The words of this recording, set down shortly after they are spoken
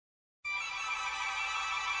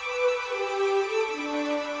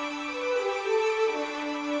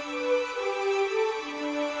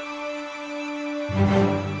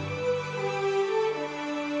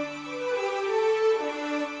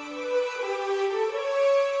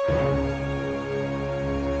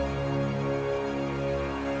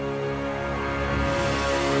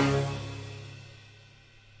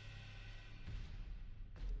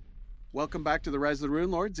Welcome back to the Rise of the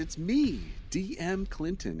Rune Lords. It's me, DM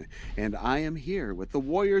Clinton, and I am here with the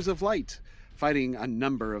Warriors of Light, fighting a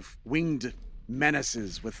number of winged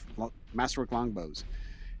menaces with masterwork longbows.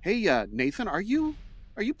 Hey, Nathan, are you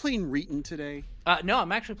playing Reeton today? No,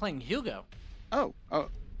 I'm actually playing Hugo.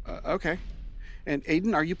 Okay. And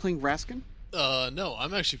Aiden, are you playing Raskin? No,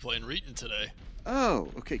 I'm actually playing Reeton today. Oh,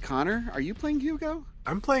 okay. Connor, are you playing Hugo?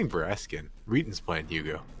 I'm playing Braskin. Reeton's playing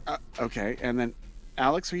Hugo. Okay, and then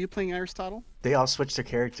Alex, are you playing Aristotle? They all switched their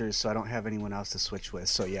characters, so I don't have anyone else to switch with.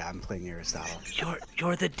 So yeah, I'm playing Aristotle.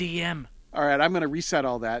 You're the DM. All right, I'm going to reset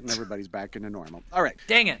all that, and everybody's back into normal. All right.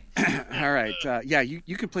 Dang it. All right. Yeah,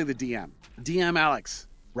 you can play the DM. DM Alex.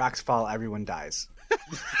 Rocks fall, everyone dies.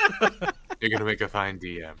 You're going to make a fine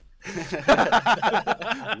DM.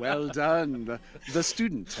 Well done. The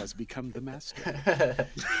student has become the master.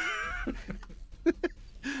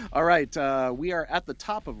 All right, we are at the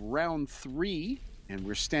top of round 3, and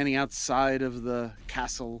we're standing outside of the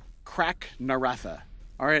castle Krak Naratha.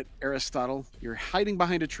 All right, Aristotle, you're hiding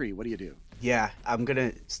behind a tree. What do you do? Yeah, I'm going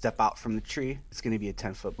to step out from the tree. It's going to be a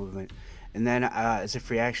 10-foot movement. And then as a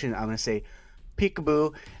free action, I'm going to say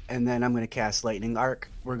peekaboo, and then I'm going to cast Lightning Arc.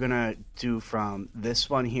 We're going to do from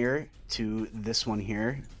this one here to this one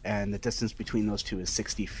here, and the distance between those two is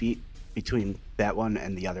 60 feet between that one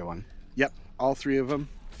and the other one. Yep, all 3 of them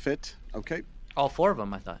fit. Okay. All 4 of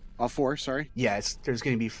them, I thought. All 4, sorry. Yeah, there's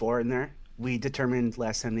going to be 4 in there. We determined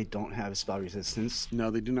last time they don't have spell resistance. No,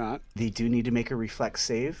 they do not. They do need to make a reflex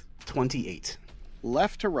save. 28.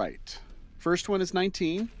 Left to right. First one is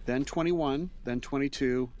 19, then 21, then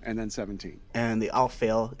 22, and then 17. And they all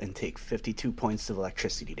fail and take 52 points of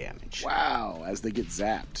electricity damage. Wow, as they get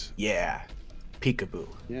zapped. Yeah. Peekaboo.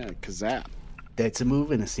 Yeah, kazap. That's a move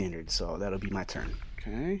and a standard, so that'll be my turn.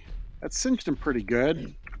 Okay. That cinched him pretty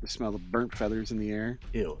good. The smell of burnt feathers in the air.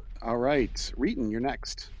 Ew. All right. Reeton, you're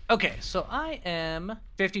next. Okay, so I am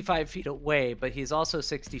 55 feet away, but he's also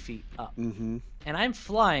 60 feet up. Mm-hmm. And I'm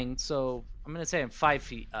flying, so I'm going to say I'm 5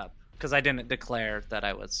 feet up, because I didn't declare that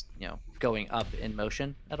I was, going up in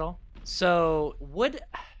motion at all. So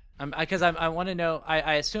because I want to know,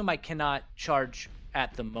 I assume I cannot charge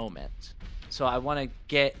at the moment. So I want to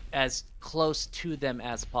get as close to them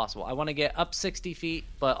as possible. I want to get up 60 feet,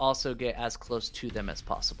 but also get as close to them as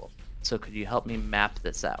possible. So could you help me map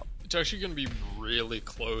this out? It's actually going to be really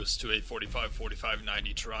close to a 45, 45,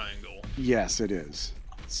 90 triangle. Yes, it is.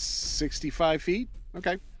 65 feet?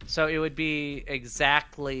 Okay. So it would be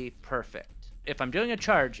exactly perfect. If I'm doing a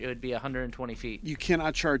charge, it would be 120 feet. You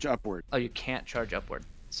cannot charge upward. Oh, you can't charge upward.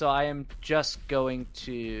 So I am just going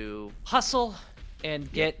to hustle and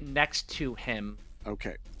get next to him.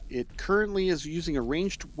 Okay. It currently is using a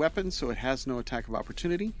ranged weapon, so it has no attack of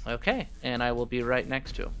opportunity. Okay. And I will be right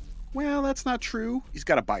next to him. Well, that's not true. He's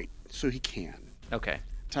got a bite, so he can. Okay.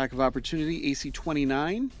 Attack of opportunity, AC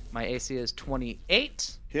 29. My AC is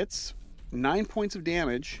 28. Hits. 9 points of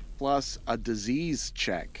damage, plus a disease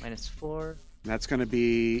check. -4. That's going to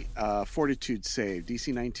be Fortitude save,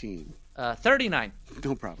 DC 19. 39.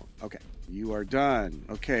 No problem. Okay. You are done.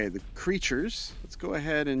 Okay, the creatures. Let's go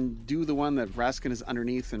ahead and do the one that Vraskin is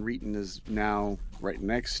underneath and Reeton is now right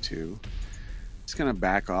next to. It's going to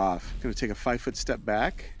back off. Going to take a 5-foot step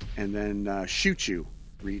back and then shoot you,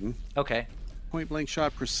 Reeton. Okay. Point blank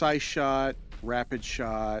shot, precise shot, rapid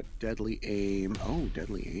shot, deadly aim. Oh,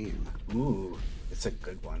 deadly aim. Ooh, it's a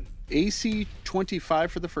good one. AC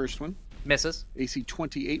 25 for the first one. Misses. AC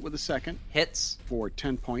 28 with the second. Hits. For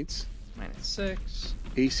 10 points. -6.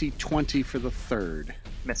 AC 20 for the third.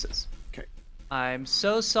 Misses. Okay. I'm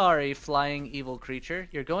so sorry, flying evil creature.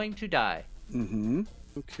 You're going to die. Mm-hmm.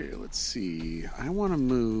 Okay, let's see. I want to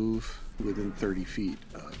move within 30 feet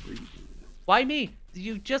of Reeton. Why me?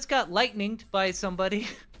 You just got lightninged by somebody.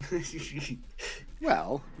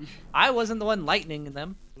 Well, I wasn't the one lightning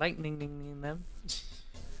them. Lightning them.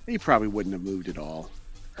 he probably wouldn't have moved at all.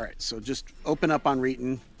 All right, so just open up on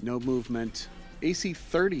Reeton. No movement. AC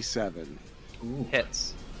 37. Ooh.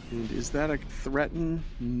 Hits. And is that a threaten?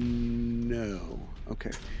 No.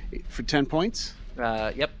 Okay. For 10 points?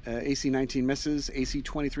 Yep. AC 19 misses. AC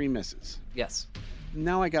 23 misses. Yes.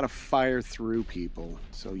 Now I gotta fire through people.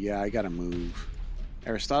 So yeah, I gotta move.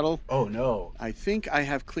 Aristotle? Oh, no. I think I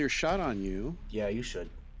have clear shot on you. Yeah, you should.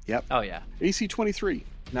 Yep. Oh, yeah. AC 23.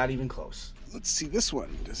 Not even close. Let's see this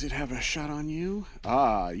one. Does it have a shot on you?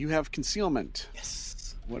 Ah, you have concealment.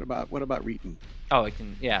 Yes. What about Reeton? Oh, I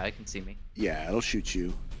can see me. Yeah, it'll shoot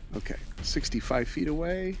you. Okay, 65 feet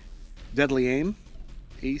away. Deadly aim.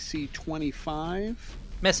 AC 25.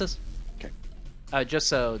 Misses. Okay. Just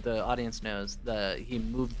so the audience knows, he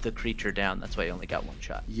moved the creature down. That's why he only got one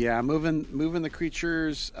shot. Yeah, moving the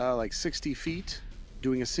creatures like 60 feet,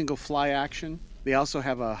 doing a single fly action. They also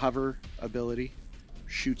have a hover ability.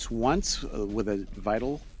 Shoots once with a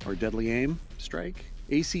vital or deadly aim strike.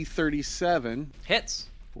 AC 37 Hits.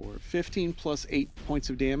 for 15 plus 8 points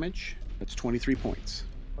of damage. That's 23 points.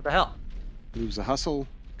 What the hell? Moves a hustle.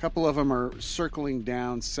 A couple of them are circling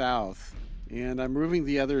down south, and I'm moving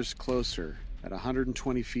the others closer at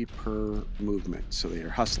 120 feet per movement, so they are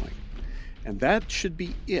hustling. And that should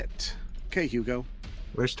be it. Okay, Hugo.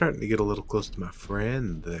 We're starting to get a little close to my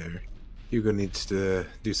friend there. Hugo needs to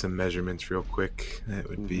do some measurements real quick. That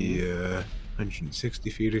would be 160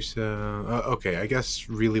 feet or so. Okay, I guess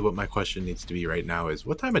really what my question needs to be right now is,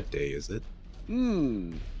 what time of day is it?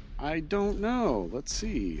 I don't know. Let's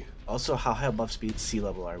see. Also, how high above sea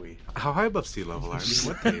level are we? How high above sea level are we?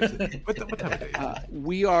 What day is it? What time of day is it?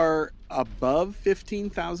 We are above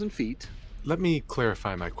 15,000 feet. Let me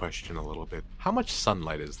clarify my question a little bit. How much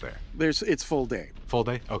sunlight is there? It's full day. Full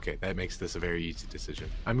day? Okay, that makes this a very easy decision.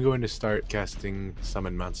 I'm going to start casting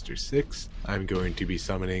Summon Monster 6. I'm going to be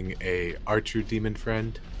summoning a Archer Demon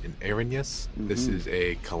Friend, an Aranyas. This is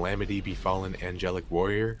a calamity befallen angelic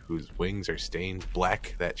warrior whose wings are stained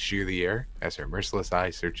black that shear the air as her merciless eye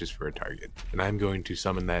searches for a target. And I'm going to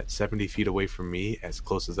summon that 70 feet away from me as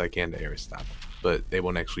close as I can to Aristotle. But they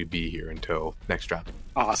won't actually be here until next drop.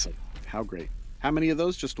 Awesome. How great. How many of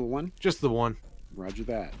those? Just the one? Just the one. Roger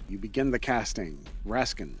that. You begin the casting.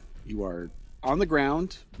 Raskin, you are on the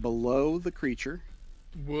ground below the creature.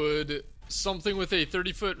 Would something with a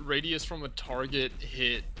 30-foot radius from a target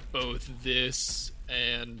hit both this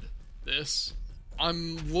and this?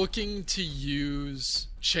 I'm looking to use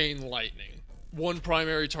Chain Lightning. One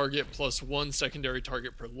primary target plus one secondary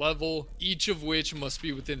target per level, each of which must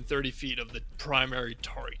be within 30 feet of the primary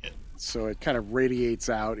target. So it kind of radiates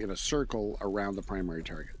out in a circle around the primary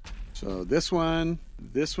target. So this one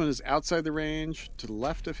is outside the range to the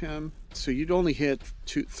left of him. So you'd only hit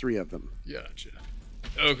 3 of them. Gotcha.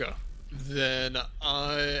 Okay. Then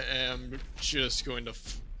I am just going to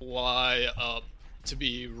fly up to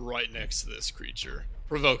be right next to this creature,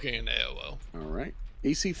 provoking an AOO. All right.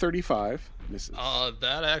 AC 35 misses.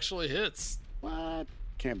 That actually hits. What?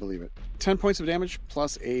 Can't believe it. 10 points of damage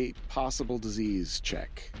plus a possible disease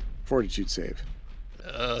check. Fortitude save.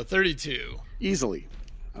 32. Easily.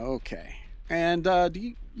 Okay. And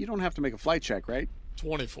you don't have to make a flight check, right?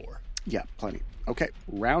 24. Yeah, plenty. Okay.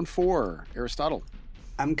 Round 4. Aristotle.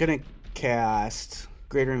 I'm gonna cast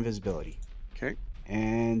Greater Invisibility. Okay.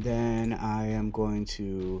 And then I am going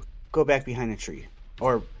to go back behind a tree.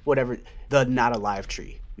 Or whatever, the not alive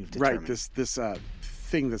tree we've determined. Right, this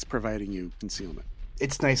thing that's providing you concealment.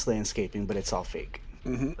 It's nice landscaping, but it's all fake.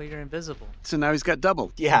 But you're invisible. So now he's got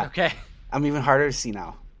double. Yeah. Okay. I'm even harder to see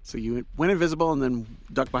now. So you went invisible and then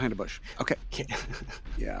duck behind a bush. Okay. Okay.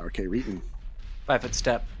 Yeah, okay, Reeton. 5-foot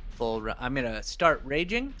step. I'm going to start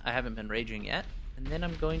raging. I haven't been raging yet. And then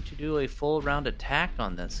I'm going to do a full round attack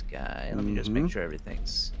on this guy. Let me just make sure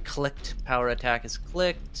everything's clicked. Power attack is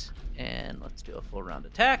clicked. And let's do a full round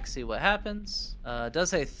attack, see what happens.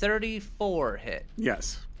 Does a 34 hit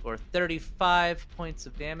Yes. for 35 points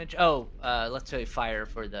of damage. Let's say fire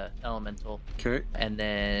for the elemental. Okay. And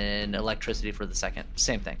then electricity for the second.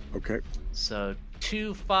 Same thing. Okay. So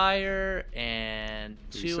 2 fire and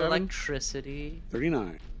 2 37. electricity.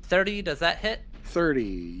 39. 30, does that hit? 30,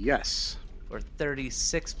 yes. For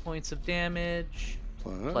 36 points of damage.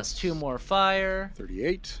 Plus 2 more fire.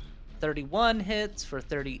 38. 31 hits for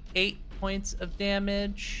 38 points of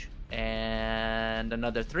damage. And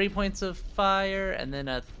another 3 points of fire. And then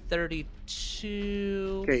a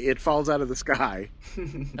 32. Okay, it falls out of the sky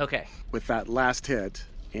Okay. with that last hit.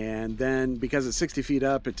 And then because it's 60 feet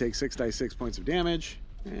up, it takes 6d6 points of damage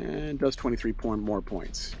and does 23 more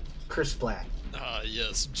points. Curse Black.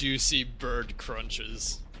 Yes, juicy bird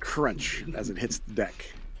crunches. Crunch as it hits the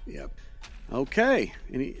deck. Yep. Okay,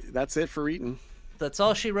 that's it for Reeton. That's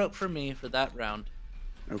all she wrote for me for that round.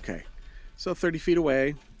 Okay, so 30 feet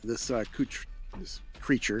away, this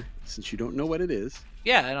creature, since you don't know what it is.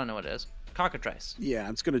 Yeah, I don't know what it is. Cockatrice. Yeah,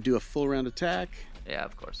 it's going to do a full round attack. Yeah,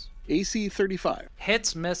 of course. AC 35.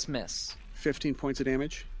 Hits, miss. 15 points of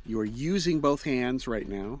damage. You are using both hands right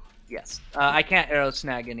now. Yes. I can't arrow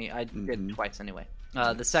snag any. I did twice anyway.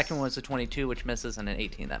 The second one was a 22, which misses, and an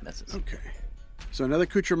 18 that misses. Okay. So another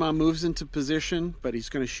Kuchrima moves into position, but he's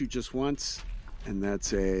going to shoot just once, and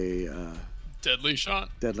that's a Deadly shot.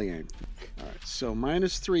 Deadly aim. All right. So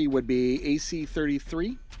 -3 would be AC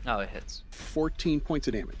 33, Oh, it hits. 14 points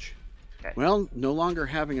of damage. Okay. Well, no longer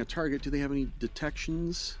having a target. Do they have any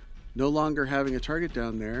detections? No longer having a target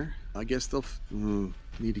down there. I guess they'll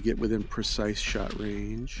need to get within precise shot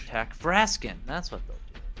range. Attack Vraskin. That's what they'll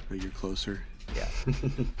do. Oh, you're closer. Yeah.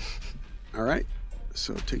 All right.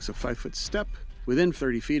 So it takes a 5-foot step within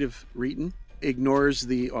 30 feet of Reeton. Ignores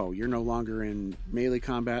you're no longer in melee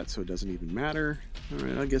combat, so it doesn't even matter. All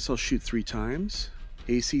right, I guess I'll shoot 3 times.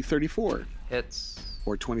 AC 34, Hits.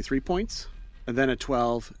 or 23 points, and then a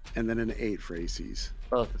 12, and then an 8 for ACs.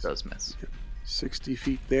 Both of those miss. 60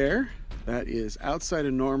 feet there. That is outside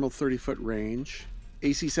of normal 30-foot range.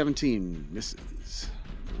 AC 17 misses.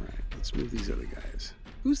 All right, let's move these other guys.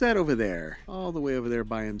 Who's that over there? All the way over there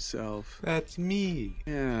by himself. That's me.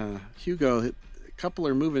 Yeah, Hugo, a couple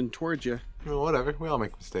are moving towards you. Well, whatever. We all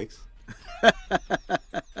make mistakes.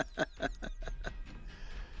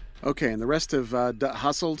 Okay, and the rest have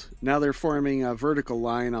hustled. Now they're forming a vertical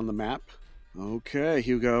line on the map. Okay,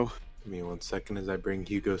 Hugo. Give me 1 second as I bring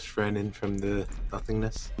Hugo's friend in from the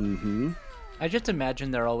nothingness. Mm-hmm. I just imagine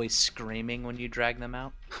they're always screaming when you drag them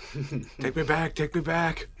out. Take me back, take me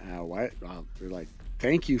back. What? They're like,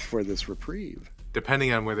 thank you for this reprieve.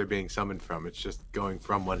 Depending on where they're being summoned from, it's just going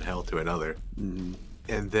from one hell to another. Mm-hmm.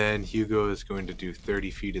 And then Hugo is going to do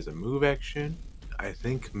 30 feet as a move action. I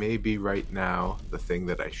think maybe right now the thing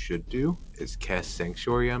that I should do is cast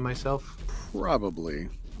Sanctuary on myself. Probably.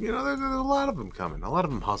 You know, there's a lot of them coming. A lot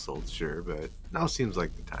of them hustled, sure, but now seems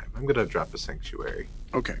like the time. I'm going to drop a Sanctuary.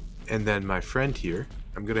 Okay. And then my friend here,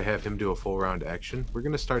 I'm going to have him do a full round action. We're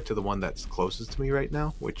going to start to the one that's closest to me right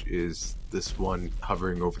now, which is this one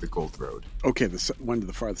hovering over the Gold Road. Okay, the one to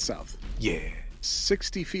the farthest south. Yeah.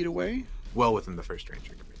 60 feet away? Well within the first range.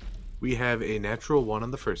 We have a natural 1 on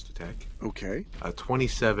the first attack. Okay. A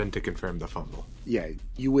 27 to confirm the fumble. Yeah,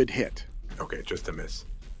 you would hit. Okay, just a miss.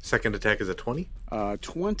 Second attack is a 20.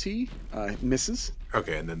 20 misses.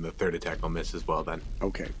 Okay, and then the third attack will miss as well then.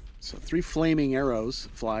 Okay, so 3 flaming arrows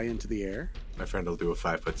fly into the air. My friend will do a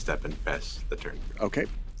 5-foot step and pass the turn. Okay.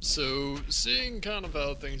 So, seeing kind of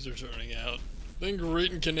how things are turning out, I think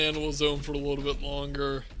Reeton can handle his own for a little bit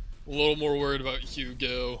longer. A little more worried about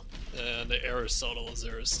Hugo, and Aristotle is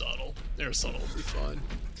Aristotle. Aristotle will be fine.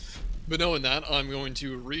 But knowing that, I'm going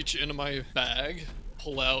to reach into my bag,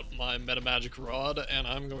 pull out my Metamagic Rod, and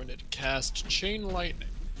I'm going to cast Chain Lightning.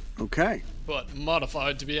 Okay. But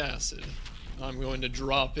modified to be acid. I'm going to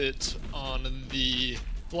drop it on the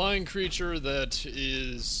flying creature that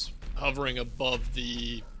is hovering above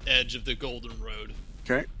the edge of the Golden Road.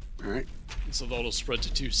 Okay. All right. So that'll spread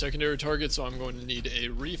to 2 secondary targets, so I'm going to need a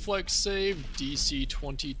reflex save, DC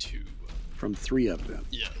 22. From 3 of them.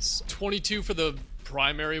 Yes. 22 for the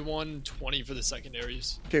primary one, 20 for the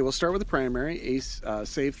secondaries. Okay, we'll start with the primary. Ace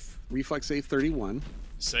reflex save 31.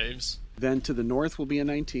 Saves. Then to the north will be a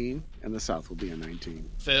 19, and the south will be a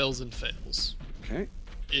 19. Fails and fails. Okay.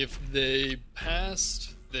 If they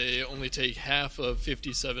passed, they only take half of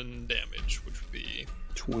 57 damage, which would be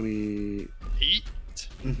 28.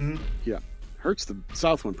 Mm-hmm. Yeah. Hurts the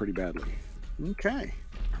south one pretty badly. Okay.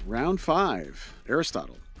 Round 5.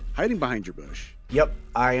 Aristotle. Hiding behind your bush. Yep,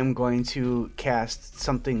 I am going to cast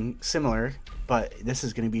something similar, but this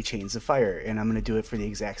is going to be Chains of Fire, and I'm going to do it for the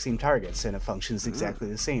exact same targets, and it functions exactly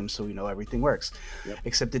the same, so we know everything works. Yep.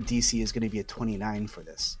 Except the DC is going to be a 29 for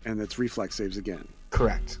this. And that's reflex saves again.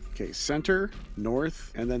 Correct. Okay, center,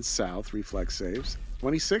 north, and then south reflex saves.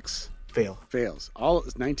 26 Fail. fails. All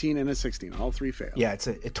 19 and a 16. All 3 fail. Yeah, it's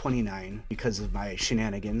a 29 because of my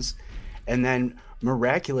shenanigans. And then,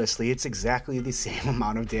 miraculously, it's exactly the same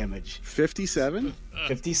amount of damage. 57.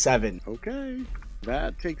 57. Okay.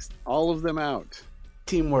 That takes all of them out.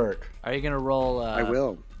 Teamwork. Are you going to roll? I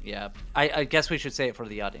will. Yeah. I guess we should say it for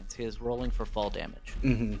the audience. He is rolling for fall damage.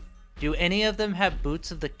 Mm-hmm. Do any of them have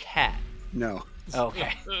Boots of the Cat? No.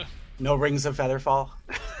 Okay. No Rings of Featherfall?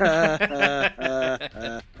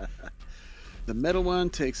 The middle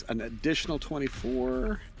one takes an additional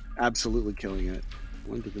 24. Absolutely killing it.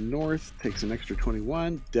 One to the north takes an extra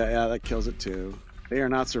 21. Yeah, that kills it too. They are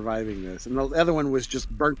not surviving this. And the other one was just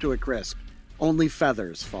burnt to a crisp. Only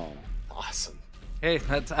feathers fall. Awesome. Hey,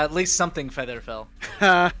 that's at least something feather fell.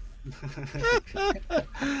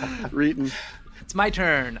 Reeton. It's my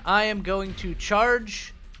turn. I am going to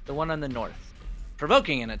charge the one on the north,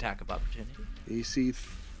 provoking an attack of opportunity. AC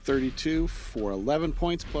 32 for 11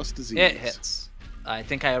 points plus disease. It hits. I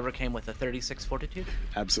think I overcame with a 36 fortitude.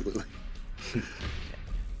 Absolutely.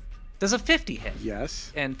 Does a 50 hit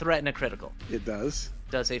Yes, and threaten a critical? it does.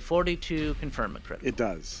 Does a 42 confirm a critical? It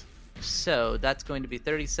does. So that's going to be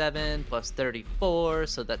 37 plus 34,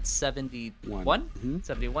 so that's 71.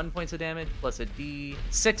 71 points of damage plus a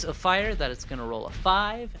d6 of fire that is going to roll a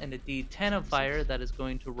 5, and a d10 of fire that is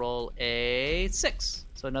going to roll a 6.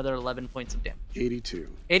 So another 11 points of damage. 82.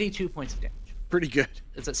 82 points of damage. Pretty good.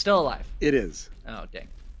 Is it still alive? It is. Oh, dang.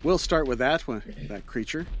 We'll start with that one. That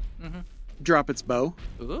creature. Mm-hmm. Drop its bow.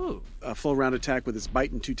 Ooh. A full round attack with its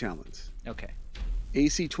bite and 2 talons. Okay.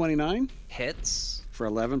 AC 29 Hits. for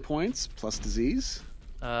 11 points plus disease.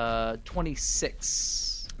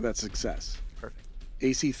 26. That's success. Perfect.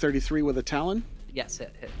 AC 33 with a talon Yes,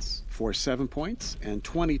 it hits. for 7 points. And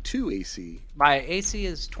 22 AC. My AC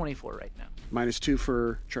is 24 right now. Minus 2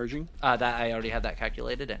 for charging. That I already had that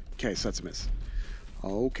calculated in. Okay, so that's a miss.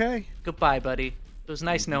 Okay. Goodbye, buddy. It was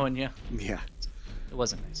nice knowing you. Yeah. It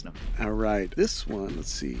wasn't nice, no. All right. This one,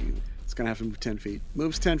 let's see. It's going to have to move 10 feet.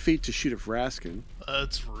 Moves 10 feet to shoot at Vraskin.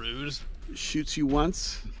 That's rude. Shoots you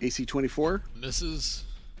once. AC 24. Misses.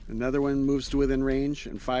 Another one moves to within range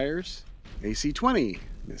and fires. AC 20.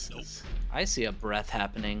 Misses. Nope. I see a breath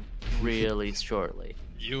happening really shortly.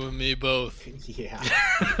 You and me both. Yeah.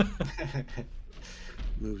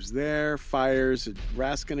 Moves there. Fires at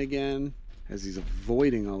Raskin again. As he's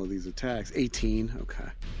avoiding all of these attacks. 18.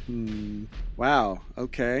 Okay. Wow.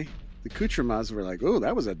 Okay. The Kuchrimas were like, oh,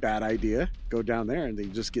 that was a bad idea. Go down there, and they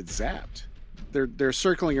just get zapped. They're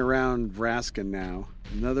circling around Vraskin now.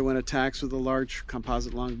 Another one attacks with a large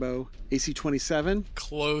composite longbow. AC 27.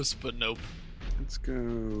 Close, but nope. Let's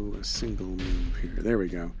go a single move here. There we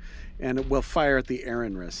go. And it will fire at the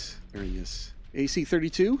Erinus. AC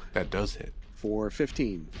 32 That does hit. for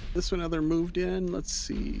 15. This one other moved in. Let's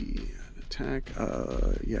see. Attack.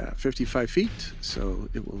 55 feet. So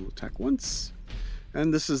it will attack once.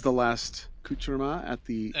 And this is the last Kuchrima at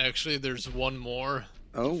the... Actually, there's one more.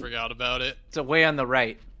 Oh. I forgot about it. It's way on the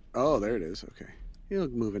right. Oh, there it is. Okay. He'll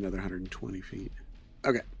move another 120 feet.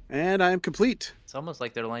 Okay. And I am complete. It's almost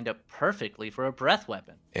like they're lined up perfectly for a breath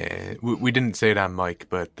weapon. We didn't say it on mic,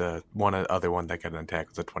 but the other one that got an attack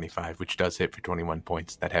was a 25, which does hit for 21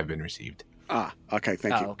 points that have been received. Ah, okay.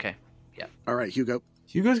 Thank you. Okay. Yeah. All right, Hugo.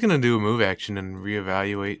 Hugo's going to do a move action and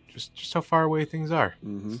reevaluate just how far away things are.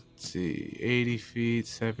 Mm-hmm. Let's see, 80 feet,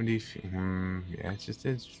 70 feet. Yeah,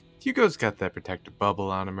 Hugo's got that protective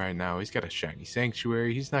bubble on him right now. He's got a shiny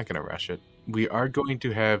sanctuary. He's not going to rush it. We are going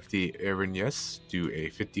to have the Erinus do a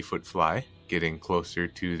 50-foot fly, getting closer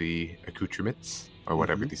to the accoutrements, or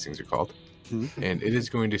whatever these things are called. And it is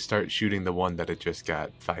going to start shooting the one that it just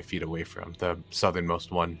got 5 feet away from, the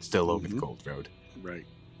southernmost one, still over the Gold Road. Right.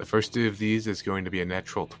 The first of these is going to be a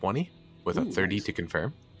natural 20 with a 30 nice. to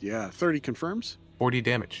confirm. Yeah, 30 confirms. 40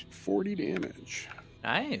 damage. 40 damage.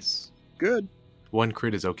 Nice. Good. 1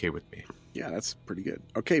 crit is okay with me. Yeah, that's pretty good.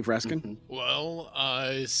 Okay, Vraskin. Well,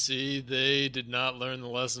 I see they did not learn the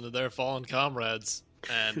lesson of their fallen comrades,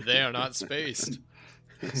 and they are not spaced.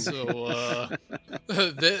 So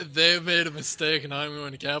they made a mistake, and I'm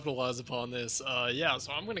going to capitalize upon this. So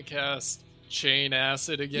I'm going to cast Chain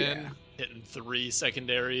Acid again, hitting 3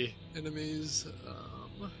 secondary enemies.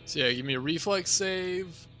 Give me a reflex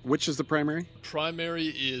save. Which is the primary? Primary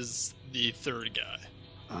is the third guy.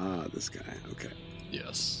 Ah, this guy. Okay.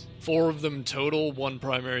 Yes. 4 of them total, 1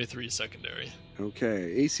 primary, 3 secondary.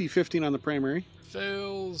 Okay. AC 15 on the primary.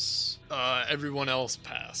 Fails. Everyone else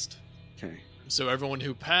passed. Okay. So everyone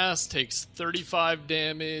who passed takes 35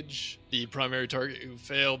 damage. The primary target who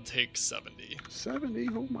failed takes 70. 70?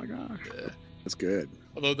 Oh my gosh. Yeah. That's good.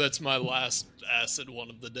 Although that's my last acid one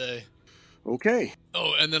of the day. Okay.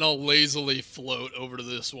 Oh, and then I'll lazily float over to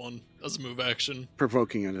this one as a move action.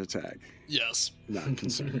 Provoking an attack. Yes. Not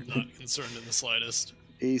concerned. Not concerned in the slightest.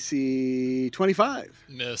 AC 25.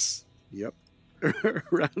 Miss. Yep.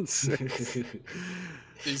 Round 6.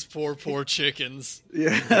 These poor chickens.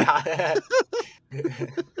 Yeah.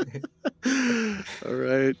 All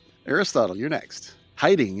right. Aristotle, you're next.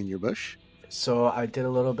 Hiding in your bush. So I did a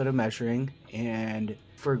little bit of measuring, and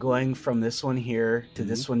for going from this one here to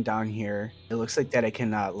this one down here, it looks like that I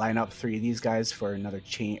can line up 3 of these guys for another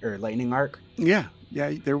chain or lightning arc. Yeah.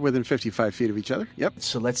 Yeah, they're within 55 feet of each other. Yep.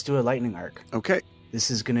 So let's do a lightning arc. Okay. This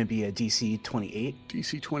is going to be a DC 28.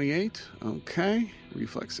 DC 28. Okay.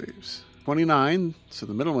 Reflex saves. 29. So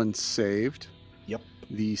the middle one's saved. Yep.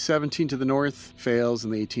 The 17 to the north fails,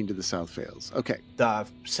 and the 18 to the south fails. Okay. The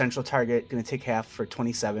central target going to take half for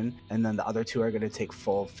 27, and then the other 2 are going to take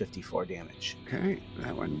full 54 damage. Okay.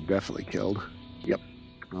 That one definitely killed. Yep.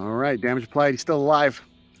 All right. Damage applied. He's still alive.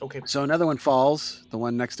 Okay. So another one falls. The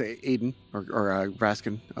one next to Aiden or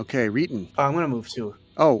Raskin. Okay. Reeton. Oh, I'm going to move too.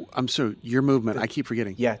 Oh, your movement. I keep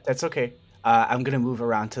forgetting. Yeah, that's okay. I'm going to move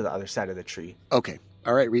around to the other side of the tree. Okay.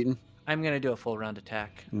 All right, Reeton. I'm gonna do a full round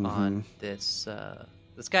attack on this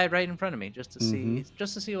this guy right in front of me, just to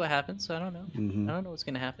see what happens. So I don't know. I don't know what's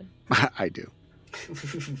gonna happen. I do.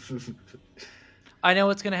 I know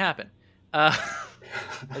what's gonna happen. I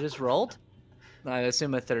just rolled. I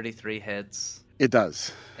assume a 33 hits. It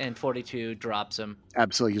does. And 42 drops him.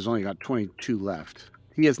 Absolutely. He's only got 22 left.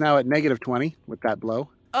 He is now at negative 20 with that blow.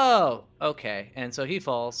 Oh, okay. And so he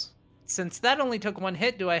falls. Since that only took one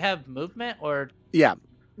hit, do I have movement or? Yeah.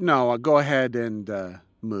 No, I'll go ahead and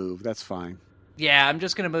move. That's fine. Yeah, I'm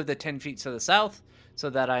just going to move the 10 feet to the south so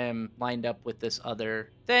that I am lined up with this other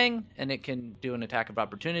thing, and it can do an attack of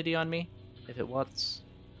opportunity on me if it wants.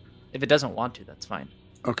 If it doesn't want to, that's fine.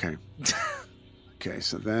 Okay. Okay,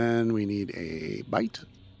 so then we need a bite.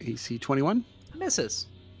 AC 21. Misses.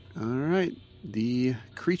 All right. The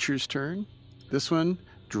creature's turn. This one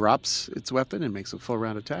drops its weapon and makes a full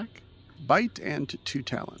round attack. Bite and 2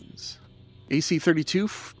 talons. AC 32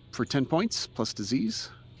 for 10 points plus disease.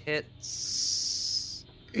 Hits.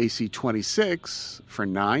 AC 26 for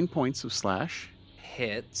 9 points of slash.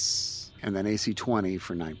 Hits. And then AC 20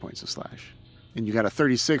 for 9 points of slash. And you got a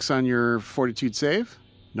 36 on your fortitude save?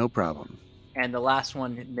 No problem. And the last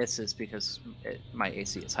one misses because my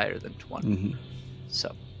AC is higher than 20.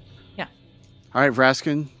 So, yeah. All right,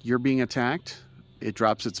 Vraskin, you're being attacked. It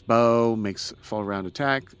drops its bow, makes a full round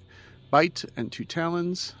attack. Bite and 2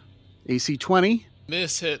 talons. AC 20.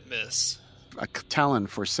 Miss, hit, miss. A talon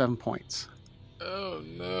for 7 points. Oh,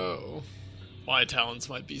 no. My talons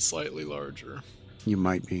might be slightly larger. You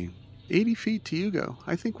might be. 80 feet to Hugo.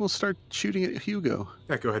 I think we'll start shooting at Hugo.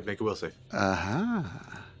 Yeah, go ahead, make a will save.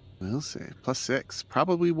 Aha. Will save. Plus 6.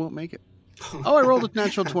 Probably won't make it. Oh, I rolled a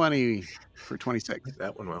natural 20 for 26.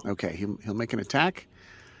 That one will. Okay, he'll make an attack.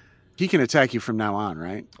 He can attack you from now on,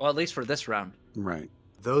 right? Well, at least for this round. Right.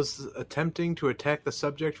 Those attempting to attack the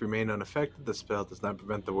subject remain unaffected. The spell does not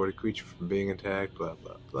prevent the warded creature from being attacked, blah,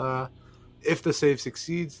 blah, blah. If the save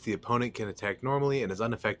succeeds, the opponent can attack normally and is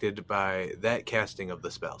unaffected by that casting of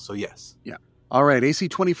the spell. So yes. Yeah. All right, AC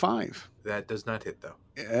 25. That does not hit, though.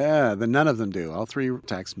 Yeah, then none of them do. All 3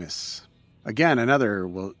 attacks miss. Again, another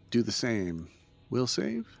will do the same. Will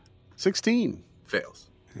save. 16. Fails.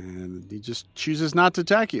 And he just chooses not to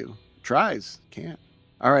attack you. Tries. Can't.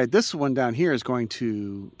 All right, this one down here is going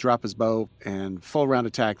to drop his bow and full round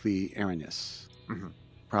attack the Arrhenius.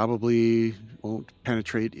 Probably won't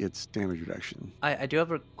penetrate its damage reduction. I do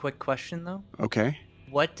have a quick question, though. Okay.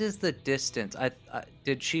 What is the distance?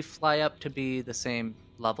 Did she fly up to be the same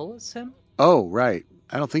level as him? Oh, right.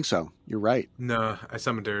 I don't think so. You're right. No, I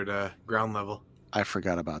summoned her at ground level. I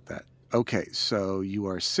forgot about that. Okay, so you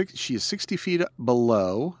are she is 60 feet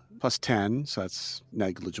below, plus 10, so that's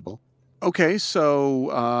negligible. Okay,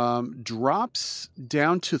 so drops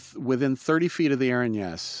down to within 30 feet of the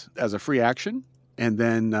Arrhenius as a free action, and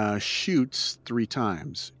then shoots 3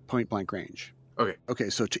 times, point blank range. Okay. Okay,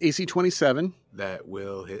 so to AC 27. That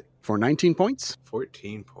will hit. For 19 points.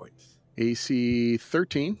 14 points. AC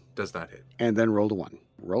 13. Does not hit. And then roll to 1.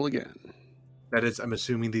 Roll again. That is, I'm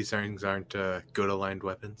assuming these things aren't good aligned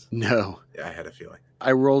weapons? No. Yeah, I had a feeling.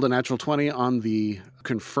 I rolled a natural 20 on the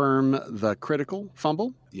confirm the critical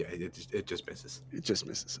fumble. Yeah, it just misses. It just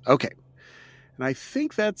misses. Okay. And I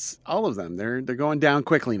think that's all of them. They're going down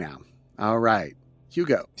quickly now. All right.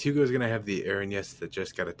 Hugo. Hugo's going to have the Arrhenius that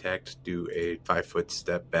just got attacked do a 5-foot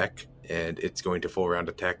step back, and it's going to full round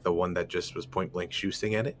attack the one that just was point blank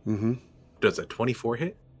shooting at it. Does a 24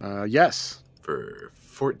 hit? Yes. For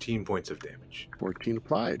 14 points of damage. 14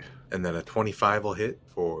 applied. And then a 25 will hit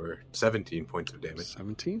for 17 points of damage.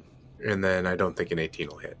 17. And then I don't think an 18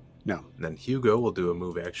 will hit. No. And then Hugo will do a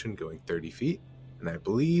move action going 30 feet. And I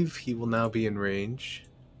believe he will now be in range.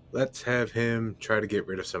 Let's have him try to get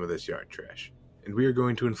rid of some of this yard trash. And we are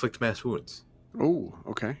going to inflict mass wounds. Oh,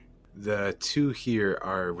 okay. The 2 here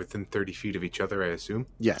are within 30 feet of each other, I assume.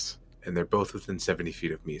 Yes. And they're both within 70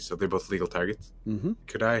 feet of me, so they're both legal targets. Mm-hmm.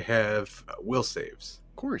 Could I have will saves?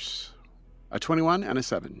 Of course. A 21 and a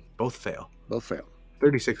 7. Both fail. Both fail.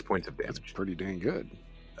 36 points of damage. That's pretty dang good.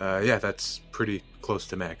 Yeah, that's pretty close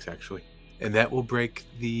to max, actually. And that will break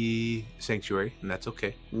the sanctuary, and that's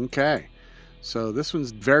okay. Okay. So this one's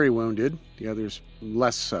very wounded. The other's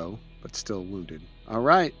less so, but still wounded. All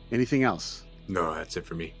right. Anything else? No, that's it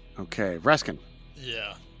for me. Okay. Vraskin.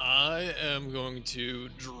 Yeah, I am going to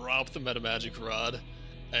drop the metamagic rod,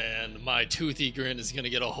 and my toothy grin is going to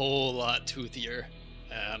get a whole lot toothier,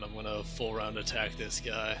 and I'm going to full round attack this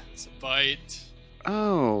guy. It's a bite.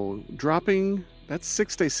 Oh, dropping. That's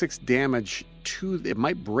 6d6 damage to. It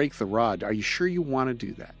might break the rod. Are you sure you want to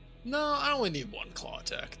do that? No, I only need 1 claw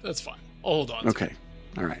attack. That's fine. I'll hold on. Okay.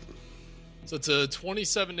 All right. So it's a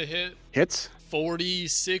 27 to hit. Hits.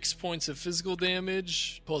 46 points of physical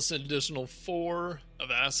damage, plus an additional 4 of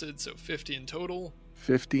acid, so 50 in total.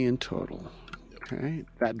 50 in total. Okay.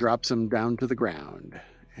 That drops him down to the ground.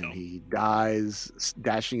 And he dies,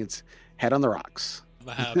 dashing its head on the rocks.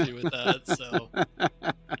 I'm happy with that, so...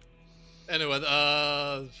 Anyway,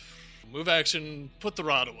 move action, put the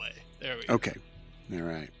rod away. There we go. Okay. All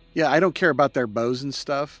right. Yeah, I don't care about their bows and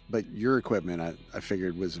stuff, but your equipment I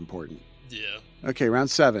figured was important. Yeah. Okay, round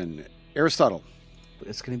 7. Aristotle.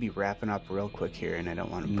 It's going to be wrapping up real quick here, and I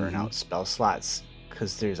don't want to burn out spell slots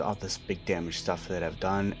because there's all this big damage stuff that I've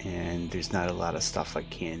done, and there's not a lot of stuff I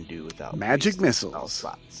can do without magic wasting missiles. Spell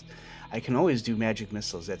slots. I can always do magic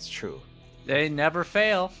missiles, that's true. They never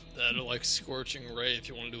fail. That or like Scorching Ray if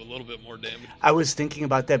you want to do a little bit more damage. I was thinking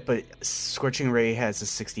about that, but Scorching Ray has a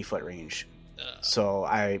 60-foot range, so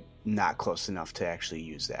I'm not close enough to actually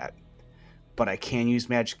use that. But I can use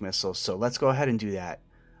magic missiles, so let's go ahead and do that.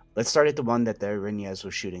 Let's start at the one that the Irenyes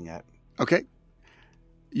was shooting at. Okay.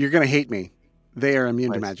 You're going to hate me. They are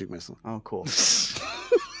immune to magic missile. Oh, cool.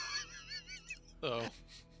 Oh.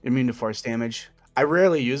 Immune to force damage. I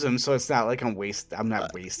rarely use them, so it's not like I'm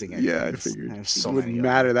not wasting it. Yeah, I figured. I have so it many. Wouldn't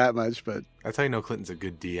matter that much, but That's how you know Clinton's a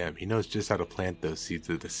good DM. He knows just how to plant those seeds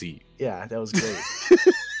of deceit. Yeah, that was great.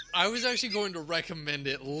 I was actually going to recommend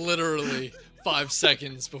it literally 5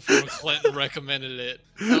 seconds before Clinton recommended it.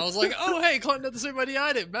 And I was like, oh, hey, Clinton had the same idea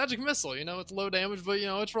I did. Magic missile, it's low damage, but,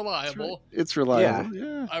 it's reliable. it's reliable.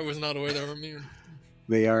 Yeah. I was not aware they were immune.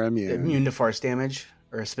 They are immune. Immune to force damage,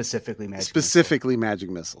 or specifically magic. Specifically magic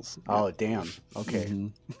missiles. Oh, damn. Okay.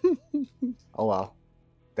 Mhm. Oh well,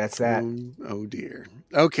 that's that. Oh dear.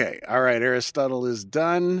 Okay. All right. Aristotle is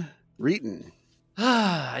done. Reeton.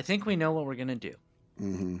 I think we know what we're going to do.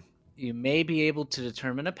 Mm-hmm. You may be able to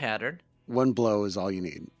determine a pattern. One blow is all you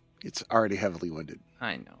need. It's already heavily wounded.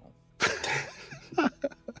 I know.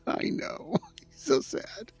 I know. So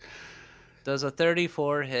sad. Does a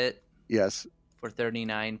 34 hit Yes. for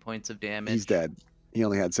 39 points of damage? He's dead. He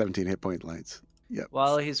only had 17 hit point lights. Yep.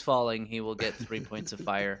 While he's falling, he will get 3 points of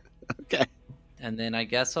fire. Okay. And then I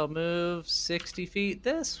guess I'll move 60 feet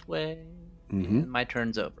this way. Mm-hmm. And my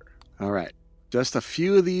turn's over. All right. Just a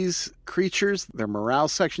few of these creatures, their morale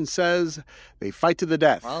section says they fight to the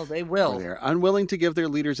death. Well, they will. They are unwilling to give their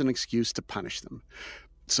leaders an excuse to punish them.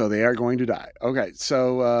 So they are going to die. Okay,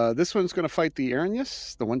 so this one's going to fight the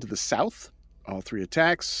Irenyes, the one to the south. All 3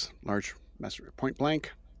 attacks. Large master point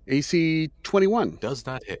blank. AC 21. Does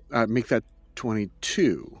not hit. Make that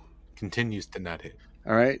 22. Continues to not hit.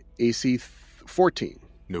 All right. AC 14.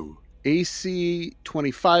 No. AC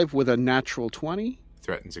 25 with a natural 20.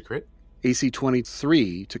 Threatens a crit. AC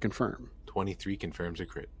 23 to confirm. 23 confirms a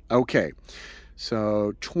crit. Okay.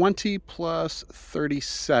 So 20 plus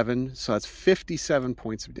 37. So that's 57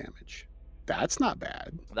 points of damage. That's not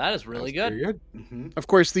bad. That is really good. Very good. Mm-hmm. Of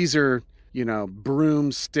course, these are,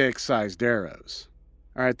 broomstick-sized arrows.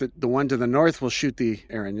 All right, the one to the north will shoot the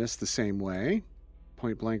Irenyes the same way.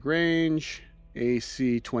 Point blank range,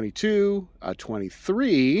 AC 22,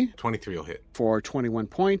 23 23 will hit. for 21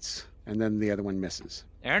 points, and then the other one misses.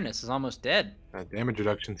 Aranis is almost dead. That damage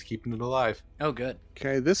reduction's keeping it alive. Oh, good.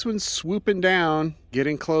 Okay, this one's swooping down,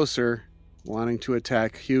 getting closer, wanting to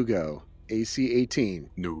attack Hugo. AC 18.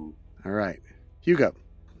 No. All right, Hugo.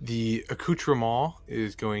 The accoutrement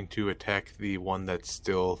is going to attack the one that's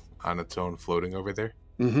still on its own floating over there.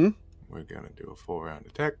 Mm-hmm. We're going to do a full round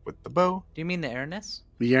attack with the bow. Do you mean the Aranis?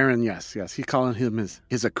 The Aaron, yes. He's calling him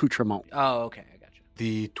his accoutrement. Oh, okay. I got you.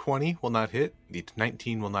 The 20 will not hit. The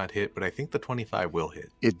 19 will not hit, but I think the 25 will hit.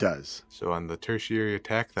 It does. So on the tertiary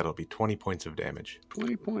attack, that'll be 20 points of damage.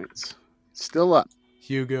 20 points. Still up.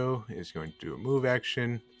 Hugo is going to do a move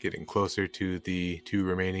action, getting closer to the 2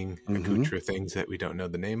 remaining accoutre things that we don't know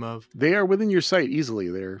the name of. They are within your sight easily.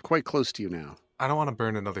 They're quite close to you now. I don't want to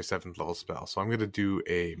burn another 7th level spell, so I'm going to do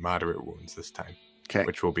a moderate wounds this time, Okay.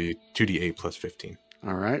 which will be 2d8 plus 15.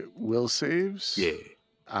 All right. Will saves.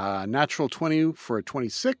 Yeah. Natural 20 for a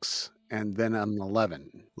 26, and then an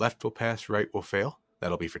 11. Left will pass, right will fail.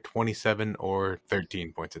 That'll be for 27 or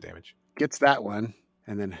 13 points of damage. Gets that one,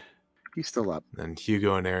 and then he's still up. Then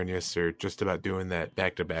Hugo and Irenyes are just about doing that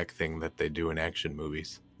back-to-back thing that they do in action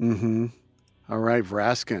movies. Mm-hmm. All right,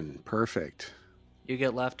 Vraskin. Perfect. You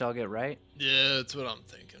get left, I'll get right. Yeah, that's what I'm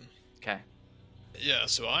thinking. Okay. Yeah,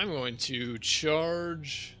 so I'm going to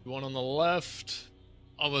charge one on the left.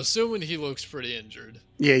 I'm assuming he looks pretty injured.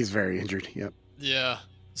 Yeah, he's very injured. Yep. Yeah,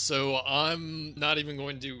 so I'm not even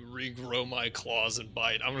going to regrow my claws and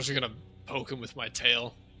bite. I'm just going to poke him with my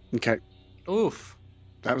tail. Okay. Oof.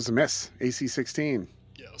 That was a miss. AC 16.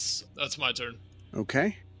 Yes, that's my turn.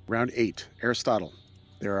 Okay. Round 8. Aristotle.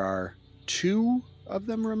 There are 2 of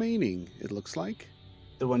them remaining, it looks like.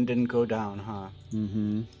 The one didn't go down, huh?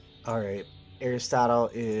 Mm-hmm. All right. Aristotle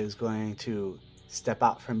is going to step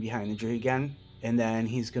out from behind the tree again, and then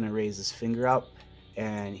he's going to raise his finger up,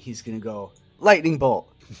 and he's going to go, lightning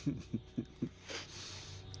bolt,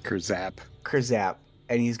 Kerzap. Kerzap,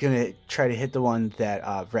 and he's going to try to hit the one that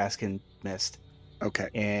Vraskin missed, Okay.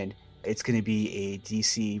 and it's going to be a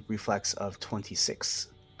DC reflex of 26.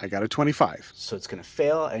 I got a 25. So it's going to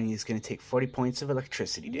fail, and he's going to take 40 points of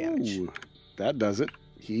electricity damage. Ooh, that does it.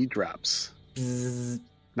 He drops. Bzzz.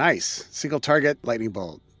 Nice. Single target, lightning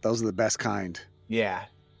bolt. Those are the best kind. Yeah.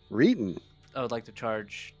 Reeton. I would like to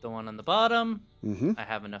charge the one on the bottom. Mm-hmm. I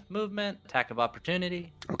have enough movement. Attack of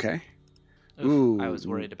opportunity. Okay. Oof, I Ooh. was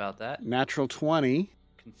worried about that. Natural 20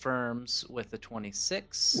 Confirms with a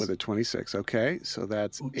 26. with a 26. Okay, so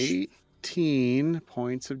that's Ouch. 18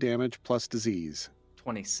 points of damage plus disease.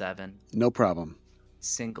 27. No problem.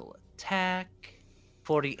 Single attack.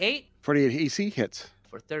 48 48 AC hits.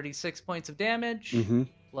 for 36 points of damage. Mm-hmm.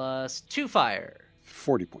 Plus 2 fire.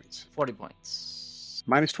 40 points. 40 points.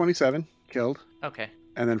 Minus 27, killed, Okay.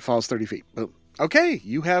 and then falls 30 feet. Boom. Okay,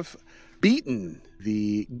 you have beaten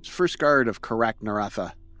the first guard of Karak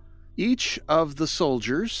Naratha. Each of the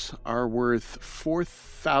soldiers are worth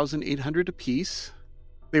 4,800 apiece.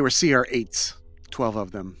 They were CR8s, 12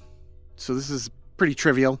 of them. So this is pretty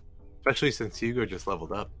trivial. Especially since Hugo just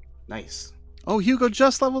leveled up. Nice. Oh, Hugo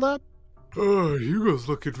just leveled up? Oh, Hugo's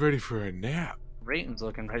looking ready for a nap. Rayton's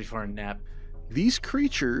looking ready for a nap. These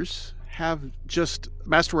creatures have just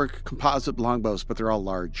masterwork composite longbows, but they're all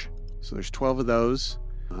large. So there's 12 of those.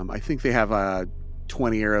 I think they have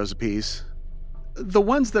 20 arrows apiece. The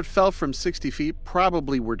ones that fell from 60 feet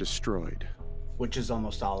probably were destroyed. Which is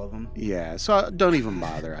almost all of them. Yeah, so don't even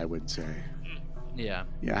bother, I would say. Yeah.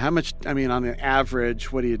 Yeah, how much, I mean, on the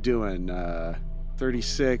average, what are you doing?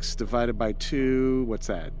 36 divided by 2, what's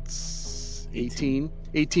that? 18?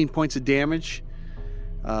 18 points of damage.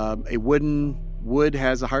 A wood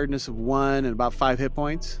has a hardness of 1 and about 5 hit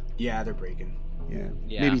points. Yeah, they're breaking.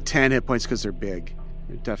 Yeah. Maybe 10 hit points because they're big.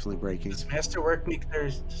 They're definitely breaking. Does Masterwork make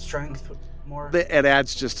their strength more? It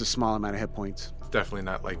adds just a small amount of hit points. It's definitely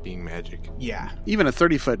not like being magic. Yeah. Even a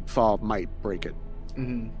 30-foot fall might break it.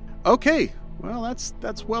 Mm-hmm. Okay, well,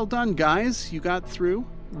 that's well done, guys. You got through.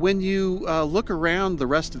 When you look around the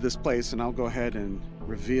rest of this place, and I'll go ahead and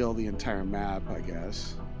reveal the entire map, I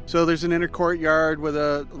guess. So there's an inner courtyard with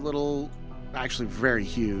a little, actually very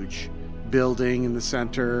huge building in the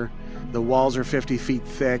center. The walls are 50 feet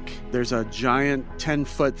thick. There's a giant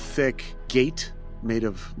 10-foot thick gate made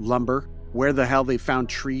of lumber. Where the hell they found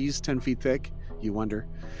trees 10 feet thick, you wonder.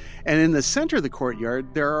 And in the center of the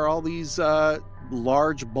courtyard, there are all these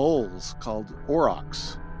large bowls called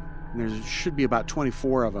aurochs. And there should be about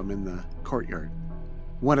 24 of them in the courtyard.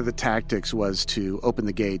 One of the tactics was to open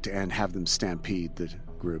the gate and have them stampede the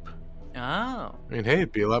group. Oh. I mean, hey,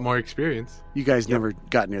 it'd be a lot more experience. You guys never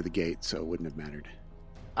got near the gate, so it wouldn't have mattered.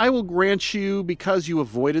 I will grant you, because you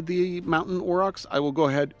avoided the mountain aurochs, I will go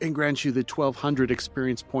ahead and grant you the 1,200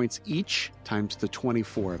 experience points each times the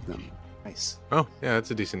 24 of them. Nice. Oh, yeah,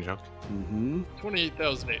 that's a decent chunk. Mm-hmm.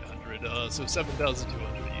 28,800, so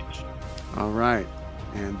 7,200 each. All right.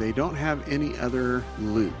 And they don't have any other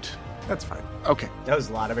loot. That's fine. Okay. That was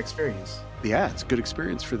a lot of experience. Yeah, it's a good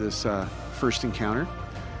experience for this first encounter.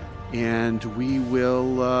 And we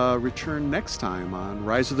will return next time on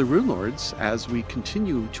Rise of the Rune Lords as we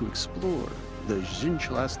continue to explore the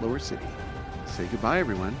Jinchalas Lower City. Say goodbye,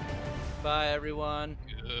 everyone. Bye, everyone.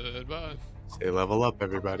 Goodbye. Stay level up,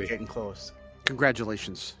 everybody. Getting close.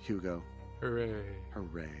 Congratulations, Hugo. Hooray.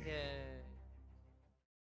 Hooray. Yay.